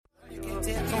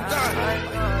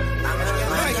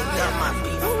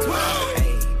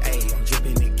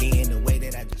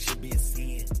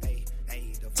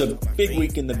It's a big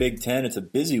week in the Big Ten. It's a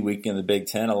busy week in the Big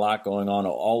Ten. A lot going on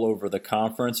all over the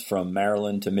conference, from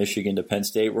Maryland to Michigan to Penn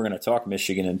State. We're going to talk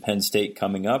Michigan and Penn State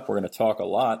coming up. We're going to talk a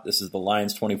lot. This is the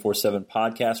Lions 24/7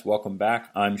 podcast. Welcome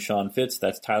back. I'm Sean Fitz.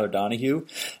 That's Tyler Donahue.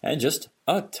 And just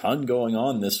a ton going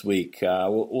on this week.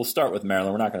 We'll start with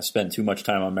Maryland. We're not going to spend too much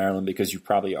time on Maryland because you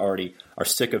probably already are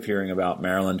sick of hearing about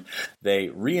Maryland. They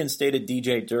reinstated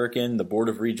DJ Durkin. The Board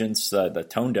of Regents, the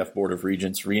tone-deaf Board of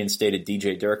Regents, reinstated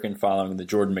DJ Durkin following the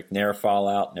Jordan McNair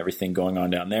fallout and everything going on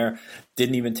down there.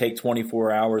 Didn't even take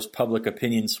 24 hours. Public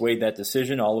opinion swayed that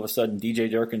decision. All of a sudden, DJ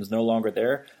Durkin's no longer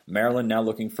there. Maryland now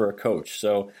looking for a coach.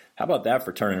 So how about that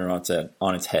for turning it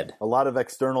on its head? A lot of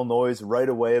external noise right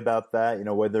away about that,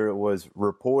 whether it was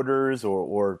reporters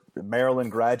or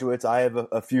Maryland graduates. I have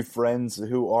a few friends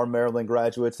who are Maryland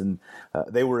graduates, and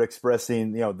they were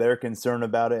expressing, their concern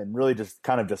about it and really just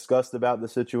kind of disgust about the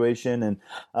situation. And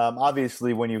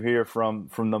obviously, when you hear from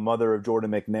the mother of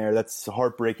Jordan McNair, that's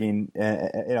heartbreaking.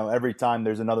 Every time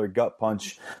there's another gut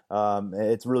punch,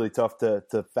 it's really tough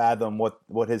to fathom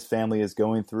what his family is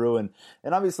going through. And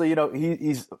obviously,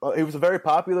 he was a very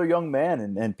popular young man,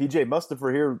 and PJ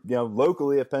Mustipher here,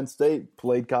 locally at Penn State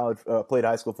played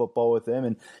high school football with him,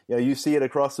 and you see it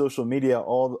across social media.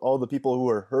 All the people who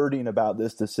are hurting about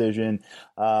this decision,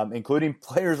 including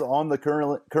players on the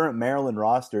current Maryland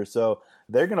roster. So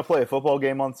they're going to play a football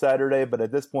game on Saturday, but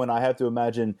at this point, I have to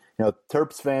imagine,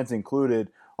 Terps fans included,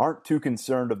 aren't too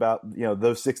concerned about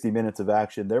those 60 minutes of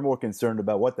action. They're more concerned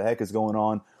about what the heck is going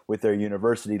on with their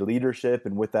university leadership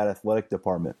and with that athletic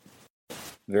department.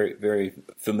 Very, very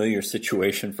familiar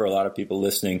situation for a lot of people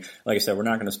listening. Like I said, we're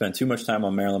not going to spend too much time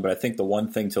on Maryland, but I think the one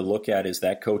thing to look at is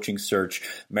that coaching search.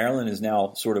 Maryland is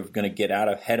now sort of going to get out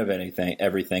ahead of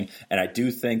everything. And I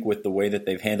do think with the way that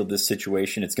they've handled this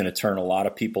situation, it's going to turn a lot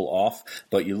of people off.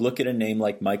 But you look at a name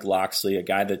like Mike Locksley, a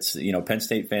guy that's, Penn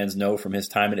State fans know from his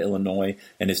time at Illinois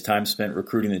and his time spent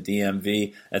recruiting the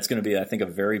DMV. That's going to be, I think, a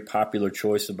very popular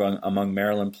choice among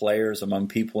Maryland players, among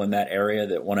people in that area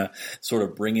that want to sort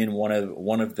of bring in one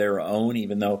of their own,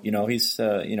 even though, he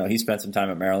spent some time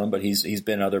at Maryland, but he's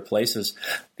been other places.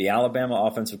 The Alabama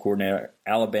offensive coordinator,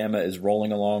 Alabama is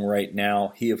rolling along right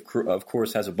now. He, of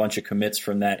course, has a bunch of commits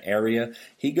from that area.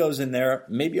 He goes in there.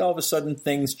 Maybe all of a sudden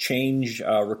things change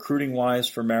recruiting-wise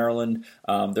for Maryland.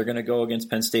 They're going to go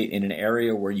against Penn State in an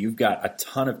area where you've got a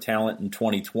ton of talent in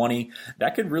 2020.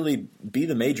 That could really be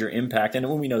the major impact. And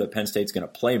we know that Penn State's going to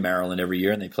play Maryland every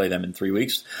year, and they play them in 3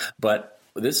 weeks. But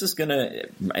this is going to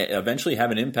eventually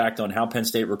have an impact on how Penn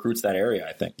State recruits that area,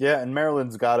 I think. Yeah, and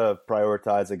Maryland's got to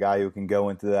prioritize a guy who can go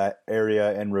into that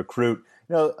area and recruit.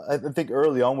 I think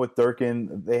early on with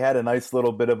Durkin, they had a nice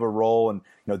little bit of a role, and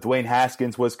Dwayne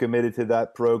Haskins was committed to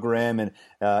that program, and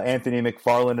Anthony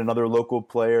McFarland, another local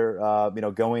player,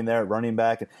 going there at running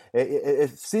back.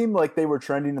 It seemed like they were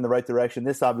trending in the right direction.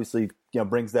 This obviously,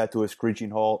 brings that to a screeching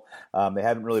halt. They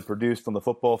haven't really produced on the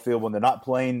football field when they're not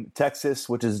playing Texas,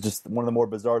 which is just one of the more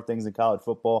bizarre things in college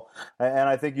football. And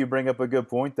I think you bring up a good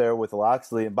point there with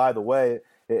Locksley. And by the way,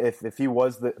 if he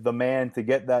was the man to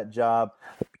get that job,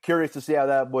 curious to see how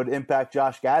that would impact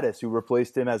Josh Gaddis, who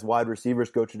replaced him as wide receivers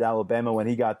coach at Alabama when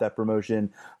he got that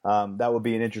promotion. That would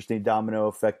be an interesting domino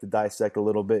effect to dissect a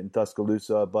little bit in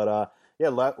Tuscaloosa. But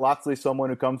Locksley, someone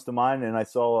who comes to mind, and I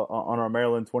saw on our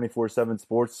Maryland 24/7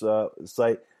 sports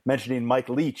site mentioning Mike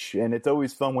Leach, and it's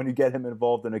always fun when you get him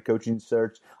involved in a coaching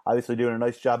search. Obviously doing a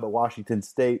nice job at Washington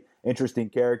State, interesting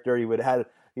character. He would add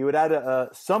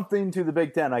something to the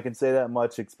Big Ten, I can say that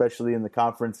much, especially in the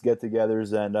conference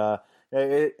get-togethers. And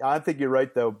I think you're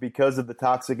right, though, because of the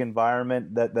toxic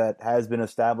environment that has been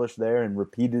established there and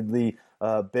repeatedly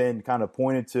been kind of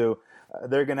pointed to.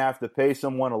 They're going to have to pay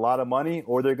someone a lot of money,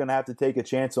 or they're going to have to take a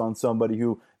chance on somebody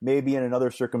who maybe in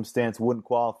another circumstance wouldn't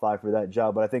qualify for that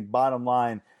job. But I think bottom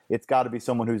line, it's got to be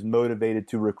someone who's motivated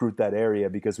to recruit that area,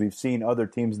 because we've seen other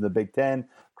teams in the Big Ten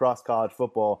across college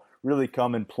football really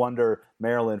come and plunder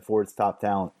Maryland for its top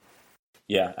talent.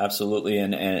 Yeah, absolutely.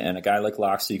 And a guy like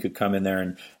Locksley could come in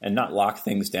there and not lock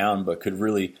things down, but could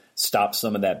really stop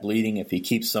some of that bleeding if he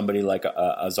keeps somebody like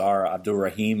Azar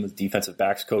Abdul-Rahim, the defensive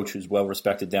backs coach, who's well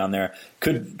respected down there,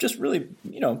 could just really,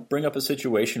 bring up a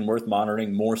situation worth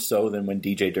monitoring, more so than when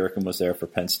DJ Durkin was there for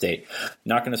Penn State.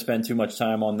 Not going to spend too much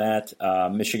time on that.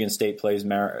 Michigan State plays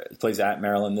at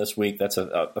Maryland this week. That's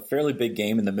a fairly big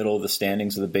game in the middle of the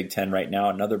standings of the Big Ten right now.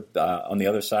 Another on the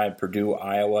other side, Purdue,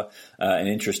 Iowa, an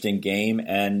interesting game,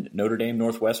 and Notre Dame,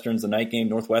 Northwestern's the night game.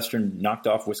 Northwestern knocked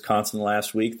off Wisconsin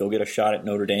last week. They'll get a shot at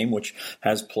Notre Dame game, which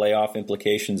has playoff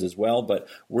implications as well. But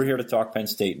we're here to talk Penn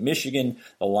State, Michigan.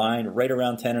 The line right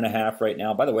around 10.5 right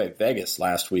now. By the way, Vegas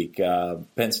last week,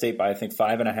 Penn State by I think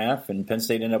 5.5, and Penn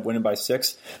State ended up winning by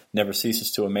 6. Never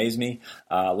ceases to amaze me.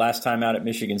 Last time out at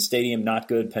Michigan Stadium, not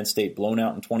good. Penn State blown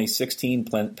out in 2016.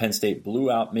 Penn State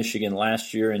blew out Michigan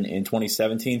last year in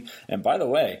 2017. And by the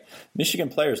way, Michigan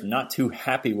players not too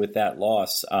happy with that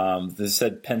loss. They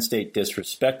said Penn State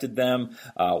disrespected them.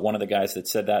 One of the guys that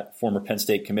said that, former Penn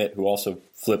State commit, who also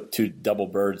flipped 2 double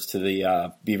birds to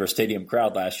the Beaver Stadium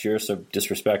crowd last year, so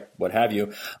disrespect, what have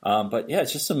you. But yeah,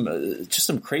 it's just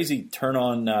some crazy turn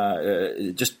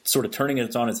on, just sort of turning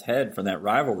it on its head from that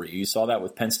rivalry. You saw that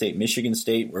with Penn State, Michigan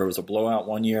State, where it was a blowout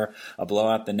one year, a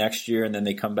blowout the next year, and then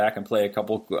they come back and play a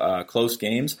couple close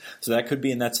games. So that could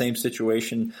be in that same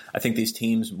situation. I think these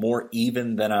teams more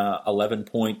even than a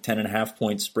 11-point,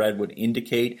 10.5-point spread would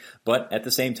indicate. But at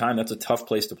the same time, that's a tough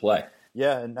place to play.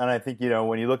 Yeah, and I think,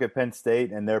 when you look at Penn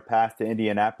State and their path to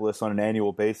Indianapolis on an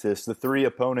annual basis, the 3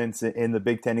 opponents in the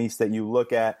Big Ten East that you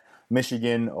look at,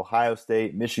 Michigan, Ohio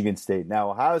State, Michigan State.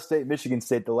 Now, Ohio State, Michigan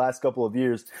State, the last couple of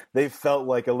years, they've felt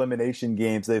like elimination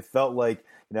games. They've felt like,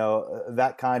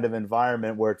 that kind of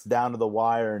environment where it's down to the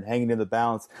wire and hanging in the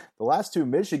balance. The last 2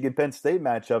 Michigan-Penn State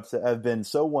matchups have been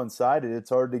so one-sided, it's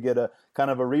hard to get a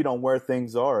kind of a read on where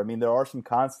things are. I mean, there are some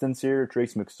constants here.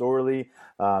 Trace McSorley,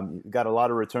 got a lot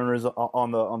of returners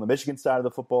on the Michigan side of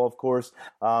the football, of course.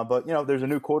 But there's a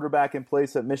new quarterback in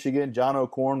place at Michigan. John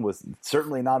O'Korn was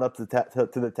certainly not up to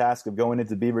the task of going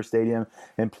into Beaver Stadium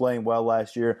and playing well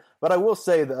last year. But I will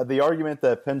say the argument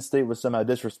that Penn State was somehow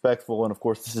disrespectful, and of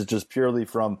course this is just purely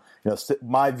from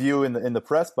my view in the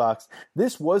press box.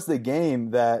 This was the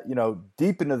game that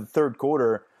deep into the third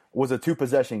quarter was a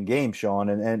 2-possession game, Sean,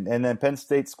 and then Penn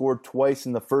State scored twice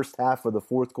in the first half of the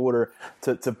fourth quarter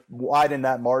to widen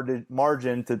that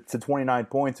margin to 29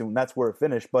 points, and that's where it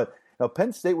finished. But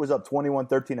Penn State was up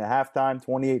 21-13 at halftime,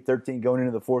 28-13 going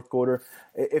into the fourth quarter.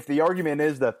 If the argument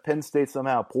is that Penn State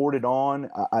somehow poured it on,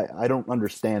 I don't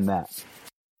understand that.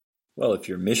 Well, if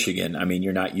you're Michigan, I mean,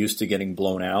 you're not used to getting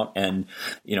blown out. And,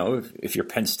 if you're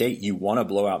Penn State, you want to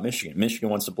blow out Michigan. Michigan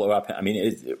wants to blow out. I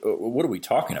mean, what are we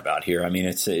talking about here? I mean,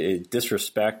 it's a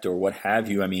disrespect or what have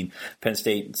you. I mean, Penn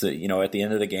State, at the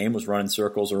end of the game was running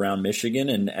circles around Michigan,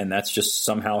 and that's just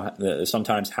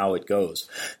sometimes how it goes.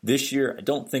 This year, I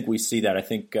don't think we see that. I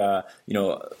think,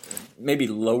 maybe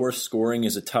lower scoring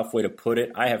is a tough way to put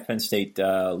it. I have Penn State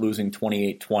losing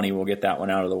 28-20. We'll get that one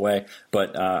out of the way.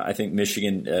 But I think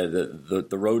Michigan,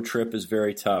 the road trip is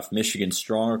very tough. Michigan's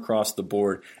strong across the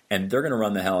board, and they're going to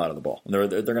run the hell out of the ball. They're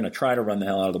going to try to run the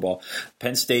hell out of the ball.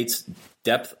 Penn State's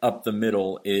depth up the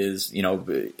middle is,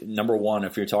 number one.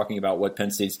 If you're talking about what Penn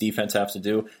State's defense has to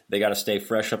do, they got to stay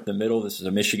fresh up the middle. This is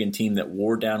a Michigan team that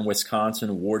wore down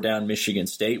Wisconsin, wore down Michigan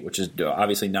State, which is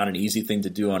obviously not an easy thing to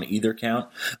do on either count.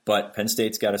 But Penn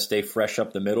State's got to stay fresh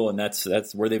up the middle, and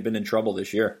that's where they've been in trouble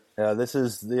this year. Yeah, this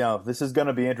is going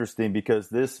to be interesting because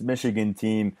this Michigan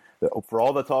team, for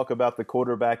all the talk about the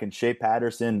quarterback and Shea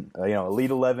Patterson,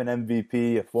 Elite 11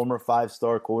 MVP, a former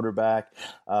 5-star quarterback,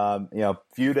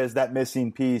 viewed as that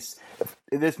missing piece.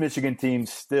 This Michigan team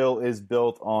still is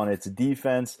built on its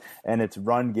defense and its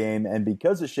run game, and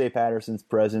because of Shea Patterson's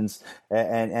presence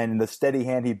and the steady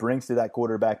hand he brings to that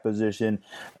quarterback position,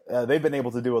 they've been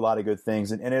able to do a lot of good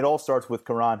things. And it all starts with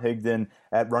Karan Higdon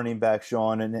at running back,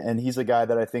 Sean, and he's a guy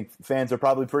that I think fans are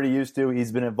probably pretty used to.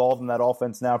 He's been involved in that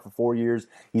offense now for 4 years.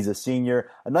 He's a senior.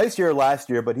 A nice year last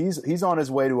year, but he's on his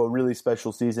way to a really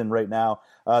special season right now.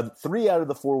 3 out of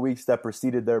the 4 weeks that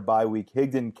preceded their bye week,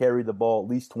 Higdon carried the ball at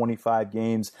least 25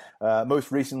 games. Most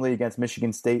recently against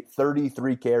Michigan State,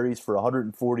 33 carries for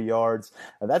 140 yards.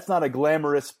 That's not a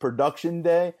glamorous production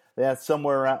day. That's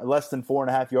somewhere around less than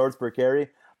 4.5 yards per carry.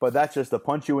 But that's just to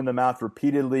punch you in the mouth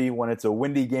repeatedly when it's a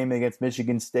windy game against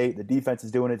Michigan State. The defense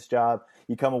is doing its job.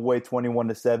 You come away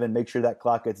 21-7. Make sure that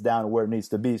clock gets down to where it needs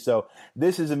to be. So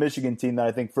this is a Michigan team that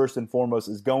I think first and foremost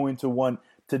is going to want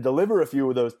to deliver a few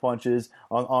of those punches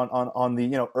on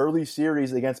the early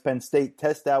series against Penn State.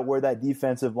 Test out where that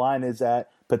defensive line is at,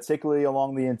 particularly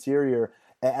along the interior.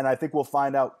 And I think we'll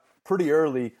find out pretty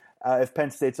early if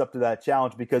Penn State's up to that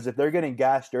challenge, because if they're getting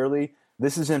gashed early,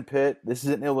 this isn't Pitt, this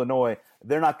isn't Illinois,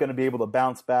 they're not going to be able to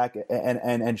bounce back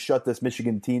and shut this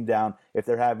Michigan team down if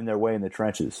they're having their way in the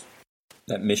trenches.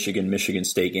 That Michigan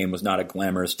State game was not a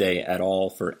glamorous day at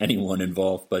all for anyone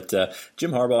involved. But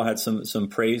Jim Harbaugh had some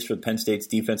praise for Penn State's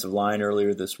defensive line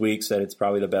earlier this week, said it's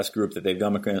probably the best group that they've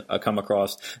come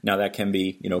across. Now that can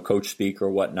be, coach speak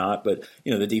or whatnot, but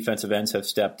the defensive ends have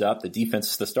stepped up.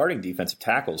 The starting defensive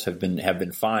tackles have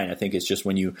been fine. I think it's just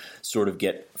when you sort of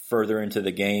get further into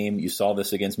the game. You saw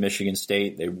this against Michigan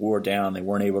State. They wore down. They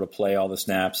weren't able to play all the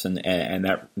snaps, and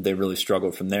that they really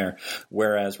struggled from there.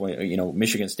 Whereas when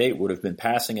Michigan State would have been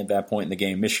passing at that point in the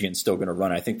game, Michigan's still going to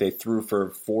run. I think they threw for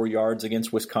 4 yards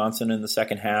against Wisconsin in the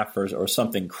second half, or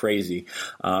something crazy.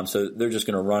 So they're just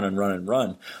going to run and run and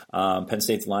run. Penn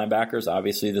State's linebackers,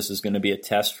 obviously, this is going to be a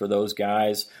test for those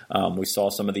guys. We saw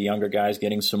some of the younger guys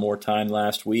getting some more time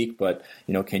last week, but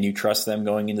can you trust them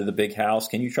going into the big house?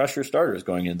 Can you trust your starters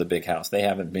going into the big house? They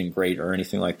haven't been great or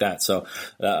anything like that. So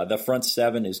the front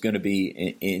seven is going to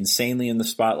be insanely in the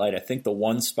spotlight. I think the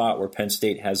one spot where Penn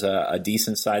State has a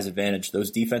decent size advantage,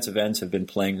 those defensive ends have been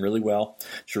playing really well.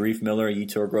 Sharif Miller,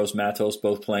 Yetur Gross-Matos,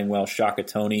 both playing well. Shaka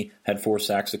Toney had 4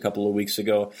 sacks a couple of weeks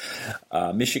ago.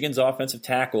 Michigan's offensive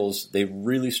tackles, they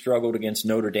really struggled against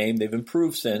Notre Dame. They've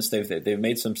improved since. They've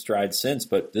made some strides since,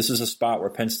 but this is a spot where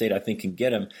Penn State, I think, can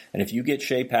get him. And if you get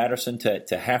Shea Patterson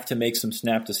to have to make some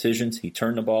snap decisions, he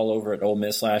turned the ball over at Ole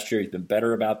Miss last year. He's been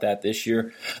better about that this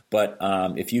year. But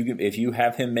if you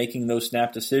have him making those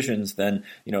snap decisions, then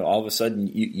all of a sudden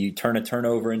you turn a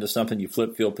turnover into something, you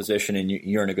flip field position, and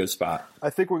you're in a good spot. I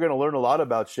think we're going to learn a lot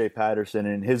about Shea Patterson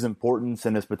and his importance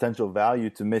and his potential value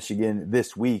to Michigan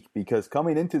this week, because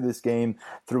coming into this game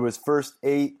through his first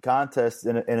 8 contests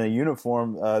in a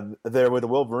uniform there with the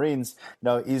Wolverines,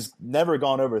 he's never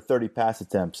gone over 30 pass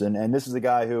attempts. And this is a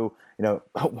guy who,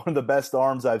 one of the best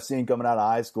arms I've seen coming out of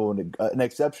high school, and an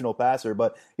exceptional passer,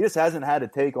 but he just hasn't had to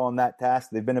take on that task.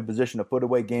 They've been in position to put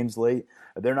away games late.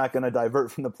 They're not going to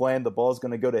divert from the plan. The ball's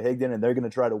going to go to Higdon, and they're going to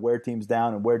try to wear teams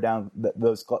down and wear down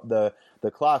the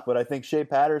clock. But I think Shea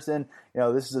Patterson,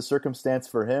 this is a circumstance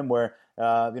for him where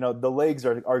the legs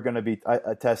are going to be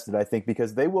tested, I think,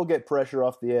 because they will get pressure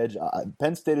off the edge.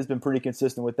 Penn State has been pretty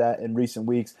consistent with that in recent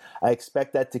weeks. I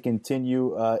expect that to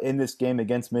continue in this game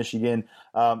against Michigan.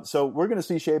 So we're going to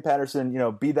see Shea Patterson,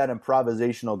 be that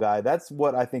improvisational guy. That's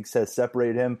what I think has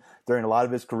separated him during a lot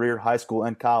of his career, high school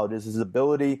and college, is his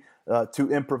ability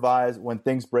to improvise when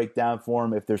things break down for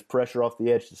him. If there's pressure off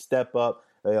the edge, to step up,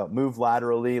 move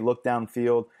laterally, look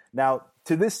downfield. Now,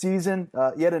 to this season,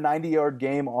 he had a 90-yard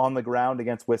game on the ground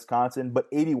against Wisconsin, but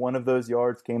 81 of those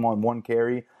yards came on 1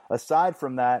 carry. Aside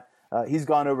from that, he's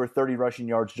gone over 30 rushing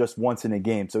yards just once in a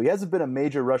game. So he hasn't been a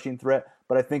major rushing threat,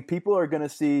 but I think people are going to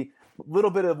see a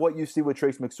little bit of what you see with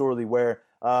Trace McSorley, where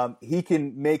he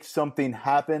can make something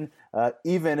happen,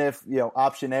 even if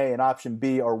option A and option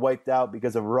B are wiped out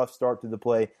because of a rough start to the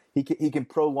play. He can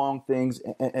prolong things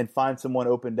and find someone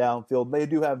open downfield. They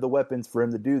do have the weapons for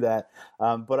him to do that,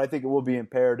 but I think it will be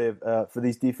imperative for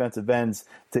these defensive ends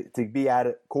to be at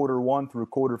it quarter 1 through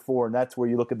quarter 4, and that's where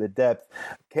you look at the depth.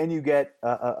 Can you get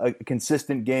a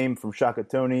consistent game from Shaka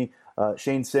Toney,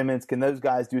 Shane Simmons? Can those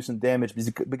guys do some damage?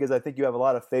 Because I think you have a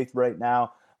lot of faith right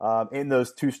now in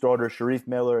those 2 starters, Sharif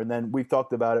Miller, and then we've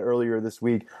talked about it earlier this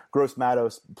week,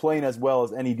 Gross-Matos, playing as well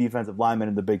as any defensive lineman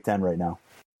in the Big Ten right now.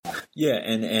 Yeah,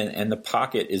 and the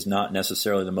pocket is not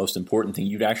necessarily the most important thing.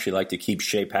 You'd actually like to keep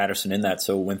Shea Patterson in that,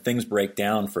 so when things break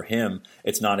down for him,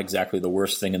 it's not exactly the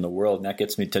worst thing in the world. And that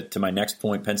gets me to my next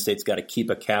point. Penn State's got to keep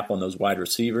a cap on those wide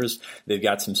receivers. They've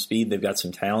got some speed, they've got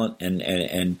some talent,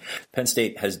 and Penn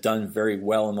State has done very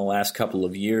well in the last couple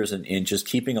of years in just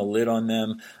keeping a lid on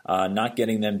them, not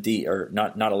getting them deep, or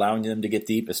not allowing them to get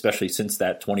deep, especially since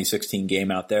that 2016 game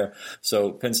out there.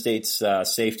 So Penn State's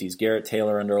safeties, Garrett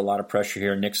Taylor under a lot of pressure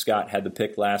here. Nick Scott had the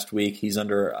pick last week. He's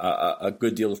under a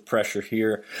good deal of pressure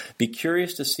here. Be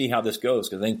curious to see how this goes,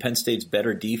 because I think Penn State's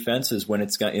better defense is when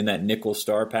it's got in that nickel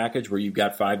star package where you've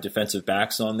got 5 defensive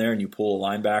backs on there and you pull a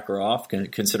linebacker off,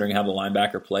 considering how the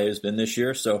linebacker play has been this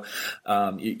year. So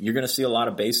you're going to see a lot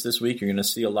of base this week. You're going to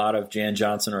see a lot of Jan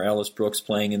Johnson or Ellis Brooks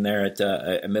playing in there at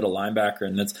a middle linebacker,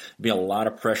 and that's be a lot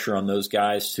of pressure on those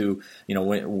guys to,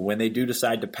 when they do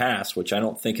decide to pass, which I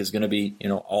don't think is going to be,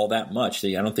 all that much. I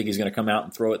don't think he's going to come out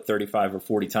and throw it 35 or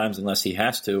 40 times unless he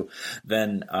has to,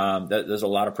 then there's a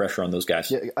lot of pressure on those guys.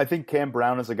 Yeah, I think Cam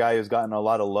Brown is a guy who's gotten a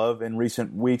lot of love in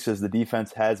recent weeks as the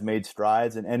defense has made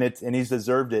strides, and he's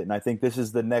deserved it. And I think this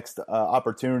is the next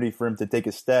opportunity for him to take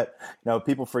a step.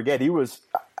 People forget he was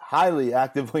highly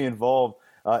actively involved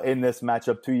in this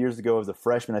matchup 2 years ago as a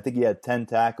freshman. I think he had 10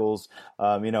 tackles.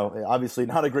 Obviously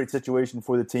not a great situation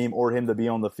for the team or him to be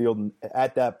on the field. And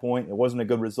at that point, it wasn't a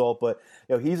good result. But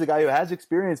he's a guy who has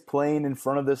experience playing in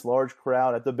front of this large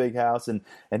crowd at the big house, and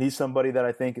he's somebody that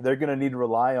I think they're going to need to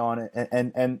rely on.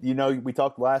 And we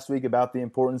talked last week about the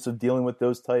importance of dealing with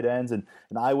those tight ends, and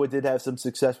Iowa did have some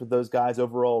success with those guys.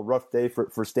 Overall, rough day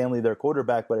for Stanley, their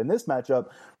quarterback. But in this matchup,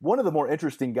 one of the more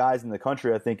interesting guys in the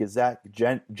country, I think, is Zach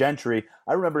Gentry.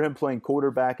 I remember him playing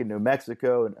quarterback in New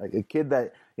Mexico, and a kid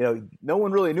that no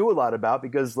one really knew a lot about,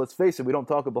 because let's face it, we don't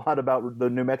talk a lot about the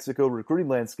New Mexico recruiting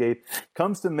landscape.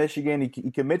 Comes to Michigan,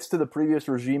 he commits to the previous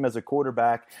regime as a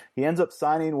quarterback. He ends up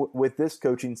signing with this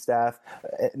coaching staff,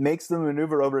 makes the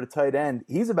maneuver over to tight end.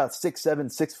 He's about 6'7",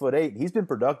 6'8". He's been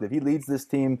productive. He leads this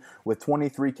team with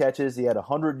 23 catches. He had a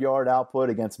 100-yard output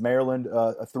against Maryland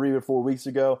 3 or 4 weeks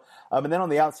ago. And then on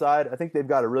the outside, I think they've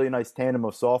got a really nice tandem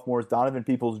of sophomores: Donovan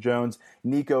Peoples-Jones,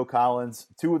 Nico Collins,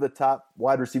 two of the top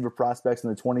wide receiver prospects in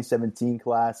the 2017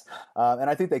 class. And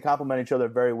I think they complement each other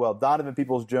very well. Donovan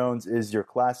Peoples-Jones is your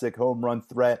classic home run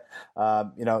threat.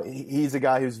 He's a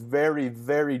guy who's very,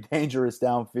 very dangerous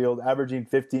downfield, averaging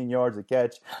 15 yards a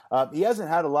catch. He hasn't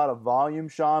had a lot of volume,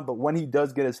 Sean, but when he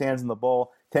does get his hands on the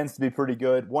ball, tends to be pretty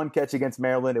good. One catch against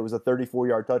Maryland, it was a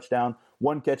 34-yard touchdown.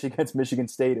 One catch against Michigan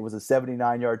State, it was a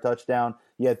 79-yard touchdown.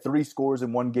 He had 3 scores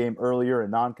in one game earlier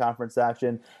in non-conference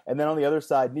action. And then on the other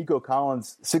side, Nico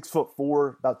Collins,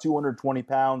 6'4", about 220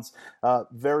 pounds,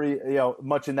 very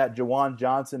much in that Jawan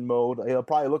Johnson mode. He'll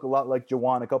probably look a lot like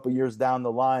Jawan a couple years down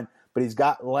the line, but he's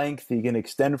got length. He can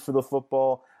extend for the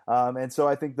football. And so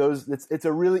I think it's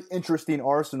a really interesting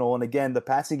arsenal. And again, the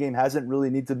passing game hasn't really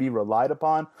need to be relied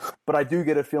upon, but I do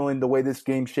get a feeling the way this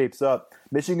game shapes up,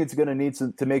 Michigan's going to need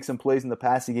to make some plays in the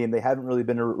passing game they haven't really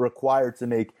been required to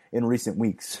make in recent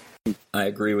weeks. I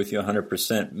agree with you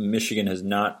 100%. Michigan has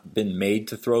not been made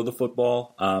to throw the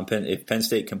football. If Penn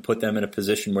State can put them in a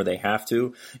position where they have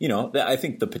to, I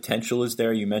think the potential is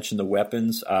there. You mentioned the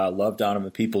weapons. Love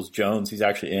Donovan Peoples-Jones. He's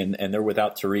actually and they're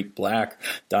without Tariq Black.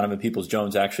 Donovan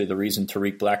Peoples-Jones actually the reason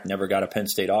Tariq Black never got a Penn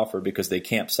State offer, because they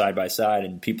camped side by side,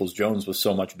 and Peoples-Jones was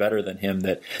so much better than him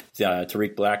that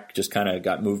Tariq Black just kind of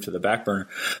got moved to the back burner.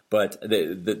 But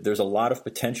there's a lot of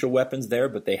potential weapons there,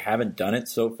 but they haven't done it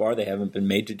so far. They haven't been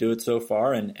made to do it so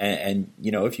far. And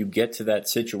if you get to that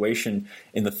situation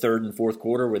in the third and fourth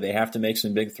quarter where they have to make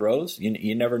some big throws,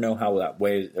 you never know how that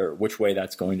way or which way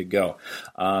that's going to go.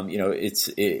 It's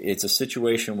a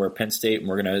situation where Penn State, and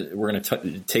we're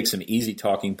gonna take some easy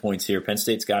talking points here. Penn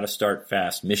State's got to start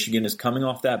fast. Michigan is coming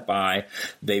off that bye.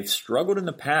 They've struggled in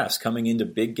the past coming into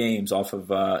big games off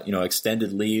of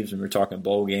extended leaves. And we're talking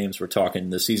bowl games. We're talking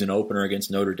the season opener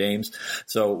against Notre Dame.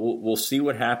 So we'll see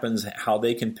what happens, how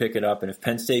they can pick it up, and if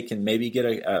Penn State can maybe get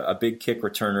a big kick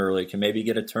return early, can maybe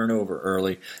get a turnover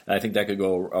early, I think that could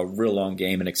go a real long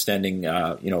game in extending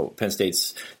Penn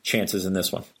State's chances in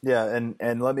this one. Yeah,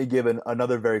 and let me give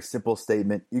another very simple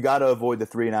statement. You got to avoid the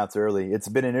 3-and-outs early. It's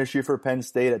been an issue for Penn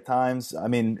State at times. I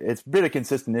mean, it's been a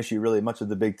consistent issue really much of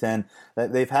the Big Ten.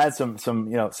 They've had some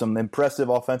impressive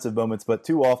offensive moments, but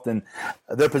too often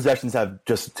their possessions have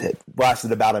just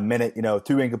lasted about a minute.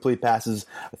 2 incomplete passes,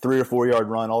 a 3 or 4 yard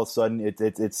run, all of a sudden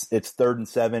it's 3rd and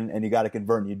 7, and you got to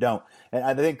convert, and you don't. And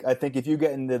I think if you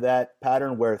get into that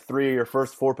pattern where 3 of your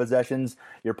first 4 possessions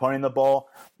you're punting the ball,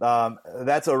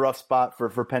 that's a rough spot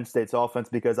for Penn State's offense,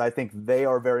 because I think they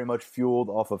are very much fueled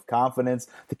off of confidence.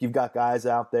 I think you've got guys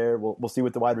out there. We'll see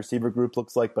what the wide receiver group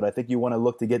looks like, but I think you want to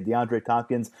look to get DeAndre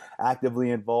Tompkins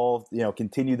actively involved,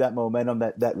 continue that momentum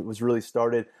that was really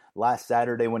started last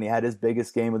Saturday when he had his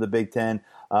biggest game of the Big Ten.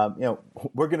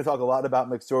 We're going to talk a lot about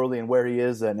McSorley and where he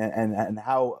is and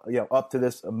how up to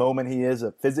this moment he is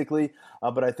physically.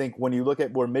 But I think when you look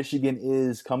at where Michigan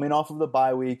is coming off of the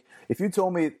bye week, if you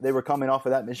told me they were coming off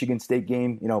of that Michigan State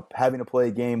game, having to play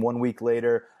a game 1 week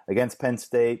later against Penn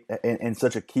State in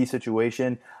such a key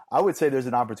situation, I would say there's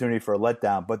an opportunity for a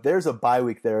letdown. But there's a bye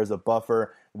week there as a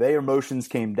buffer. Their emotions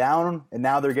came down, and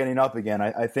now they're getting up again.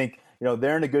 I think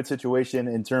they're in a good situation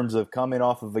in terms of coming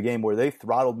off of a game where they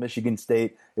throttled Michigan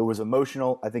State. It was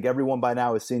emotional. I think everyone by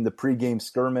now has seen the pregame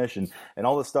skirmish and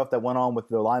all the stuff that went on with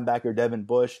their linebacker, Devin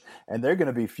Bush, and they're going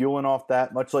to be fueling off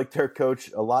that, much like their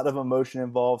coach, a lot of emotion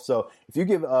involved. So if you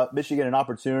give Michigan an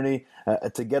opportunity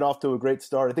to get off to a great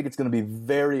start, I think it's going to be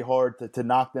very hard to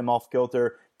knock them off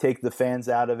kilter, take the fans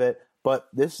out of it. But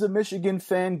this is a Michigan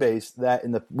fan base that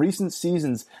in the recent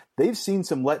seasons, they've seen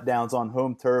some letdowns on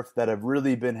home turf that have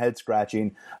really been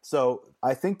head-scratching. So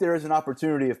I think there is an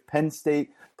opportunity if Penn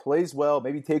State plays well,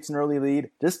 maybe takes an early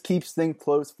lead, just keeps things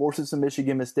close, forces some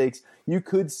Michigan mistakes, you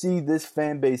could see this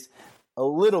fan base a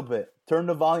little bit turn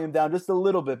the volume down just a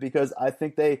little bit, because I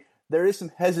think there is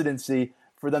some hesitancy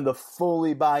for them to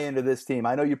fully buy into this team.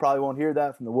 I know you probably won't hear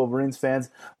that from the Wolverines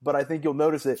fans, but I think you'll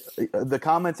notice it. The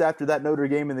comments after that Notre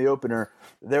game in the opener,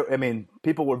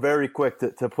 people were very quick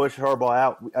to push Harbaugh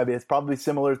out. I mean, it's probably a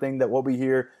similar thing that what we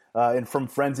hear and from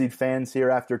frenzied fans here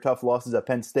after tough losses at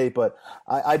Penn State. But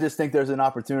I just think there's an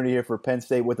opportunity here for Penn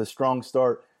State with a strong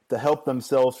start to help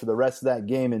themselves for the rest of that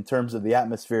game in terms of the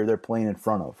atmosphere they're playing in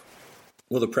front of.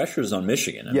 Well, the pressure is on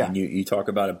Michigan. I mean, you talk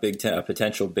about a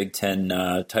potential Big Ten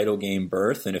title game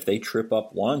berth, and if they trip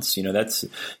up once,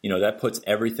 that puts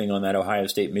everything on that Ohio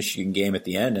State-Michigan game at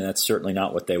the end, and that's certainly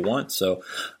not what they want. So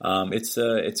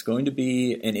it's going to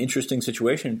be an interesting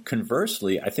situation.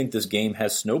 Conversely, I think this game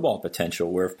has snowball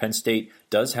potential, where if Penn State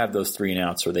does have those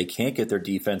 3-and-outs, or they can't get their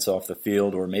defense off the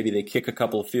field, or maybe they kick a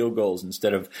couple of field goals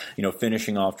instead of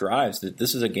finishing off drives, that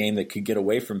this is a game that could get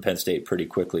away from Penn State pretty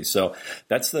quickly. So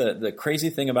that's the crazy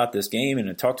thing about this game, and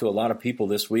I talked to a lot of people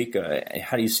this week.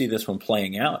 How do you see this one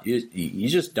playing out? You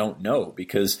just don't know,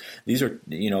 because these are,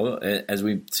 as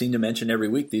we seem to mention every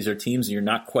week, these are teams and you're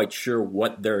not quite sure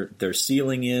what their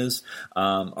ceiling is.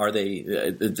 Are they?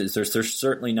 They're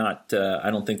certainly not. I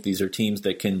don't think these are teams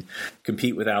that can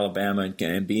compete with Alabama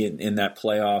and be in that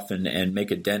playoff and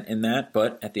make a dent in that.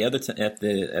 But at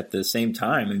the same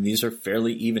time, I mean, these are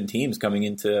fairly even teams coming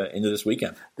into this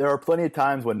weekend. There are plenty of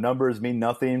times when numbers mean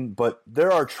nothing, but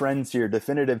there are trends here,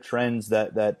 definitive trends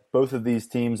that both of these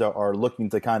teams are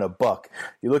looking to kind of buck.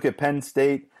 You look at Penn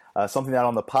State, something that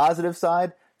on the positive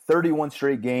side, 31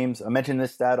 straight games. I mentioned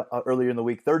this stat earlier in the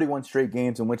week, 31 straight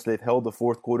games in which they've held the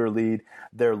fourth quarter lead.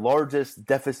 Their largest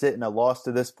deficit in a loss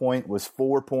to this point was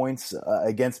 4 points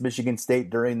against Michigan State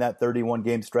during that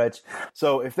 31-game stretch.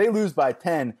 So if they lose by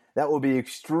 10, that will be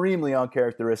extremely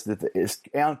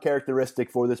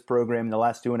uncharacteristic for this program in the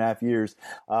last 2.5 years,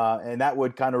 and that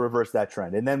would kind of reverse that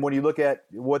trend. And then when you look at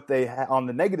what they on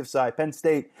the negative side, Penn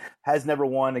State has never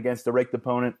won against a ranked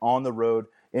opponent on the road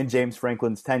in James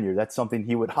Franklin's tenure. That's something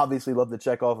he would obviously love to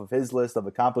check off of his list of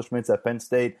accomplishments at Penn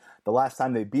State. The last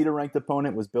time they beat a ranked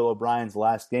opponent was Bill O'Brien's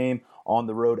last game on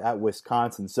the road at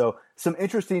Wisconsin. So some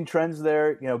interesting trends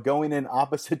there, going in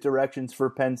opposite directions for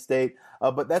Penn State.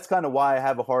 But that's kind of why I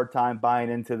have a hard time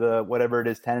buying into the whatever it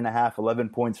is, 10.5,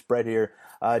 11-point spread here.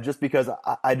 Just because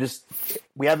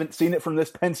we haven't seen it from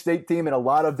this Penn State team in a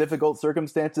lot of difficult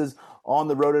circumstances on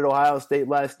the road at Ohio State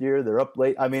last year. They're up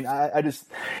late. I mean,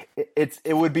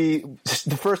 it would be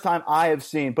the first time I have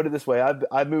seen, put it this way,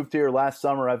 I moved here last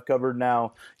summer. I've covered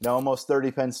now, almost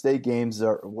 30 Penn State games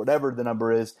or whatever the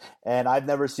number is. And I've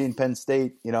never seen Penn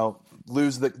State,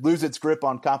 lose its grip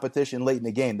on competition late in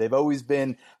the game. They've always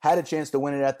had a chance to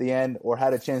win it at the end or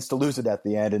had a chance to lose it at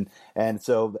the end. And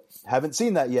so haven't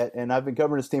seen that yet. And I've been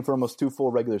covering this team for almost 2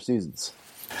 full regular seasons.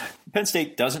 Penn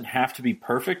State doesn't have to be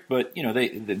perfect, but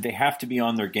they have to be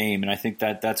on their game, and I think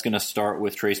that's going to start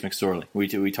with Trace McSorley.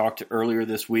 We talked earlier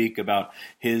this week about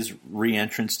his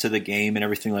re-entrance to the game and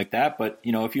everything like that, but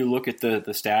if you look at the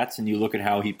stats and you look at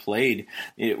how he played,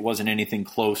 it wasn't anything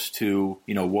close to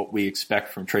what we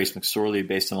expect from Trace McSorley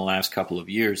based on the last couple of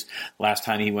years. Last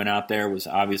time he went out there was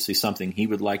obviously something he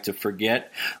would like to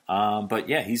forget, but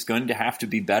yeah, he's going to have to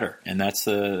be better, and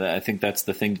I think that's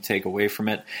the thing to take away from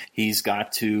it. He's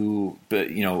got to,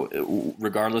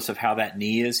 regardless of how that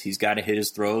knee is, he's got to hit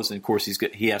his throws. And of course,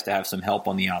 he has to have some help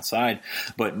on the outside.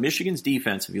 But Michigan's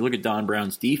defense, if you look at Don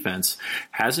Brown's defense,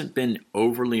 hasn't been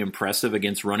overly impressive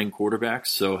against running quarterbacks.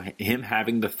 So him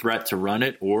having the threat to run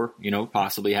it, or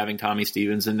possibly having Tommy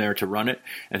Stevens in there to run it,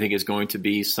 I think is going to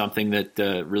be something that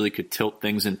really could tilt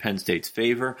things in Penn State's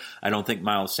favor. I don't think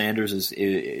Miles Sanders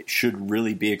should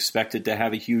really be expected to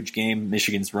have a huge game.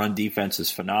 Michigan's run defense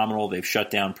is phenomenal. They've shut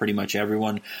down pretty much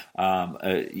everyone.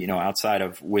 Outside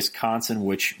of Wisconsin,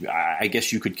 which I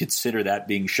guess you could consider that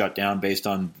being shut down based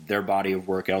on their body of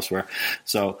work elsewhere.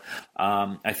 So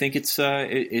I think it's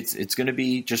going to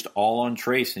be just all on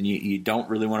Trace, and you don't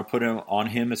really want to put it on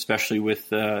him, especially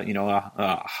with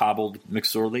a hobbled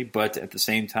McSorley. But at the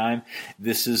same time,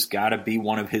 this has got to be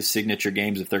one of his signature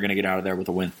games if they're going to get out of there with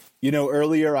a win.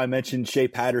 Earlier I mentioned Shea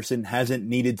Patterson hasn't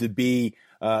needed to be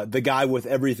the guy with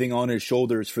everything on his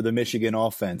shoulders for the Michigan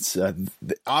offense.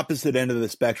 The opposite end of the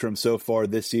spectrum so far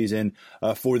this season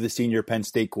for the senior Penn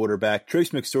State quarterback. Trace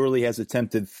McSorley has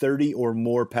attempted 30 or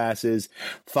more passes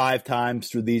 5 times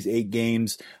through these 8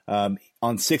 games.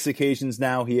 On 6 occasions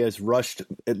now, he has rushed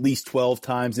at least 12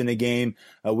 times in a game.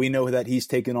 We know that he's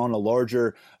taken on a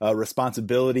larger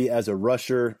responsibility as a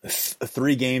rusher,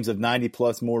 3 games of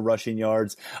 90-plus more rushing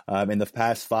yards in the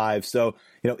past 5. So,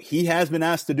 he has been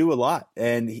asked to do a lot.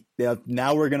 And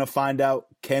now we're going to find out,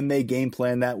 can they game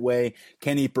plan that way?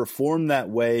 Can he perform that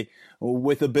way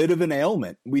with a bit of an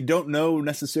ailment? We don't know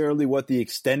necessarily what the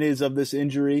extent is of this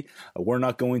injury. We're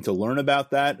not going to learn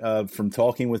about that from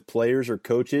talking with players or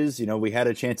coaches. We had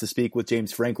a chance to speak with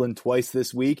James Franklin twice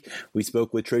this week. We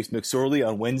spoke with Trace McSorley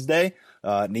on Wednesday.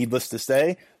 Needless to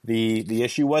say, the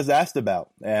issue was asked about,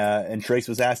 and Trace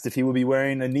was asked if he would be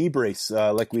wearing a knee brace,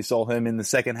 like we saw him in the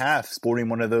second half, sporting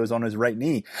one of those on his right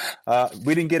knee.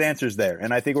 We didn't get answers there,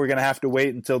 and I think we're going to have to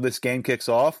wait until this game kicks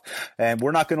off, and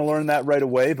we're not going to learn that right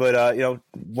away. But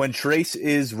when Trace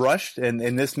is rushed,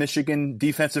 and this Michigan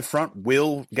defensive front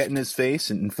will get in his face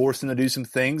and force him to do some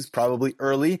things, probably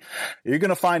early, you're going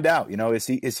to find out.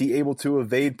 Is he able to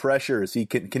evade pressure?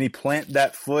 Can he plant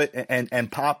that foot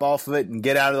and pop off of it and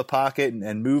get out of the pocket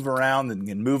and move around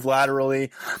and move laterally,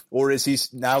 or is he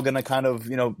now going to kind of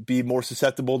be more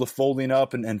susceptible to folding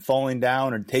up and falling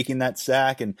down and taking that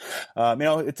sack? And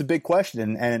it's a big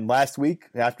question. And last week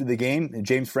after the game,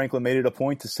 James Franklin made it a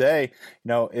point to say,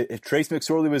 if Trace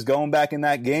McSorley was going back in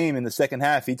that game in the second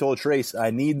half, he told Trace,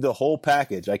 I need the whole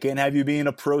package. I can't have you being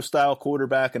a pro style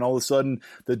quarterback and all of a sudden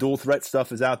the dual threat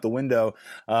stuff is out the window.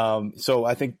 So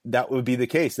I think that would be the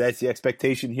case. That's the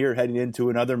expectation here heading into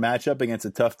another matchup against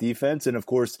a tough defense. And of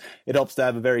course, it helps to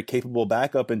have a very capable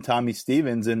backup in Tommy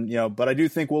Stevens. And, but I do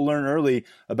think we'll learn early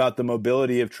about the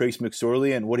mobility of Trace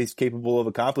McSorley and what he's capable of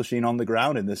accomplishing on the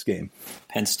ground in this game.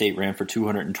 Penn State ran for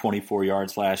 224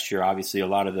 yards last year. Obviously, a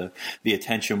lot of the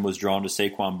attention was drawn to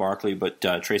Saquon Barkley, but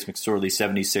Trace McSorley,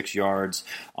 76 yards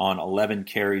on 11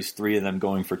 carries, 3 of them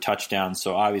going for touchdowns.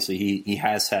 So obviously, he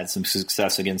has had some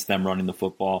success against them running the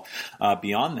football.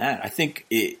 Beyond that, I think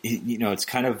it's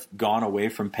kind of gone away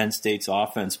from Penn State's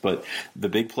offense, but the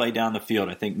big play down the field,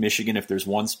 I think Michigan, if there's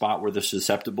one spot where they're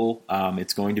susceptible,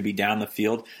 it's going to be down the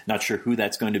field. Not sure who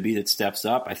that's going to be that steps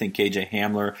up. I think KJ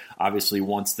Hamler obviously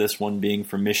wants this one being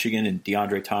from Michigan, and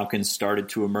DeAndre Tompkins started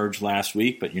to emerge last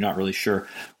week, but you're not really sure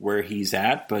where he's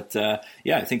at. But I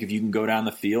think if you can go down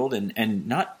the field and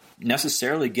not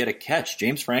necessarily get a catch.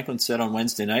 James Franklin said on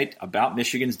Wednesday night about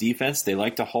Michigan's defense, they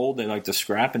like to hold, they like to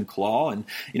scrap and claw, and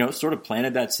sort of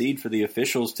planted that seed for the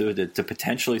officials to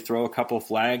potentially throw a couple of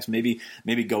flags, maybe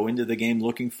go into the game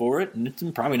looking for it. And it's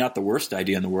probably not the worst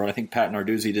idea in the world. I think Pat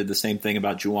Narduzzi did the same thing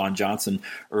about Juwan Johnson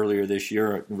earlier this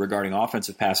year regarding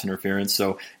offensive pass interference.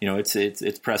 So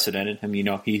it's precedented. I mean,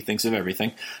 he thinks of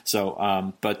everything. So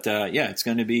it's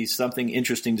going to be something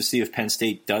interesting to see if Penn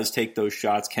State does take those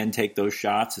shots, can take those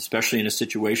shots, especially in a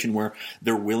situation where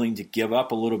they're willing to give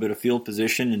up a little bit of field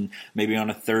position and maybe on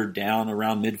a third down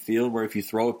around midfield, where if you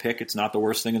throw a pick, it's not the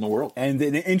worst thing in the world. And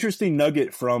an interesting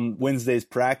nugget from Wednesday's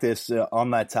practice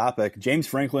on that topic, James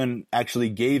Franklin actually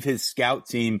gave his scout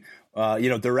team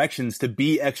directions to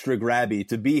be extra grabby,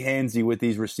 to be handsy with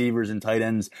these receivers and tight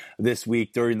ends this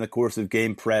week during the course of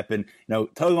game prep, and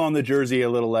tug on the jersey a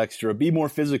little extra, be more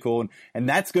physical, and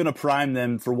that's going to prime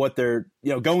them for what they're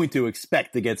going to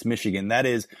expect against Michigan. That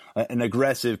is an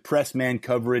aggressive press man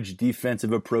coverage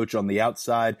defensive approach on the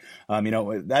outside.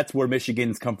 That's where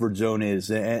Michigan's comfort zone is,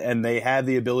 and they have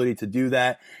the ability to do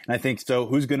that. And I think so.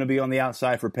 Who's going to be on the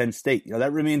outside for Penn State?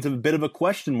 That remains a bit of a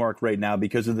question mark right now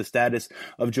because of the status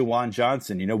of Juwan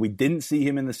Johnson. We didn't see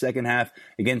him in the second half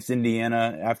against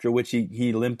Indiana, after which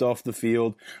he limped off the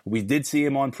field. We did see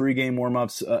him on pregame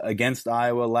warmups against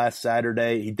Iowa last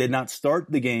Saturday. He did not start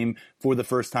the game for the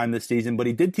first time this season, but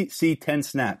he did see 10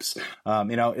 snaps.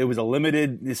 It was a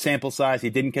limited sample size. He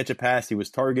didn't catch a pass. He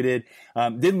was targeted.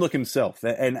 Didn't look himself.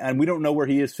 And we don't know where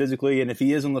he is physically. And if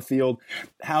he is on the field,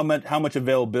 how much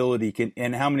availability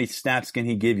and how many snaps can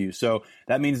he give you? So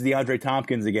that means DeAndre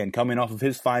Tompkins, again, coming off of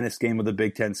his finest game of the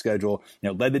Big Ten schedule,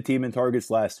 led the team in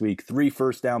targets last week, 3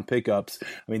 first down pickups.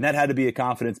 I mean, that had to be a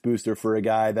confidence booster for a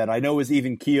guy that I know is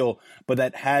even keel, but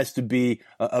that has to be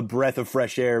a breath of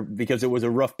fresh air because it was a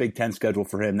rough Big Ten schedule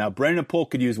for him. Now, Brandon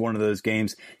Polk could use one of those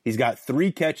games. He's got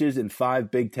 3 catches in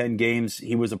 5 Big Ten games.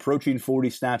 He was approaching 40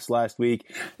 snaps last week,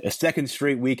 a second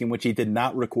straight week in which he did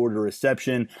not record a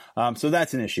reception. So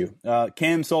that's an issue.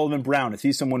 Cam Sullivan-Brown, is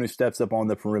he someone who steps up on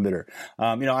the perimeter?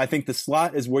 I think the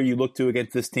slot is where you look to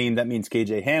against this team. That means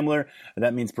KJ Hamler.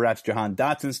 That means perhaps Jahan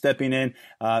Dotson stepping in.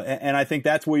 And I think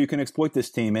that's where you can exploit this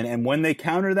team. And when they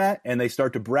counter that and they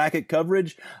start to bracket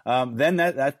coverage,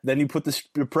 then you put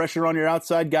the pressure on your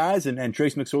outside guys, and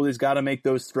Trace McSorley's got to make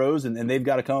those throws, and they've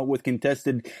got to come up with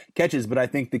contested catches. But I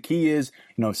think the key is,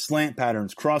 slant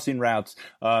patterns, crossing routes,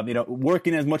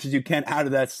 working as much as you can out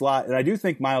of that slot. And I do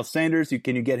think Miles Sanders,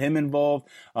 can you get him involved?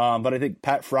 But I think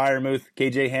Pat Freiermuth,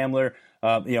 KJ Hamler,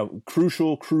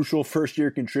 crucial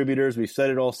first-year contributors. We've said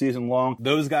it all season long.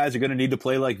 Those guys are going to need to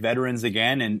play like veterans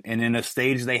again, and in a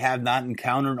stage they have not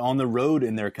encountered on the road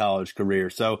in their college career.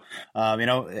 So,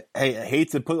 I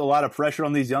hate to put a lot of pressure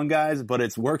on these young guys, but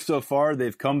it's worked so far.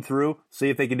 They've come through. See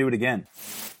if they can do it again.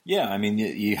 Yeah, I mean,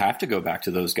 you have to go back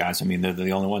to those guys. I mean, they're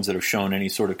the only ones that have shown any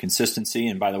sort of consistency.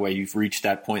 And by the way, you've reached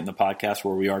that point in the podcast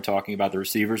where we are talking about the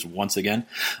receivers once again.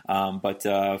 But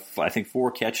I think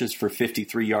 4 catches for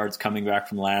 53 yards coming back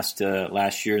from last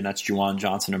year, and that's Juwan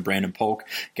Johnson and Brandon Polk.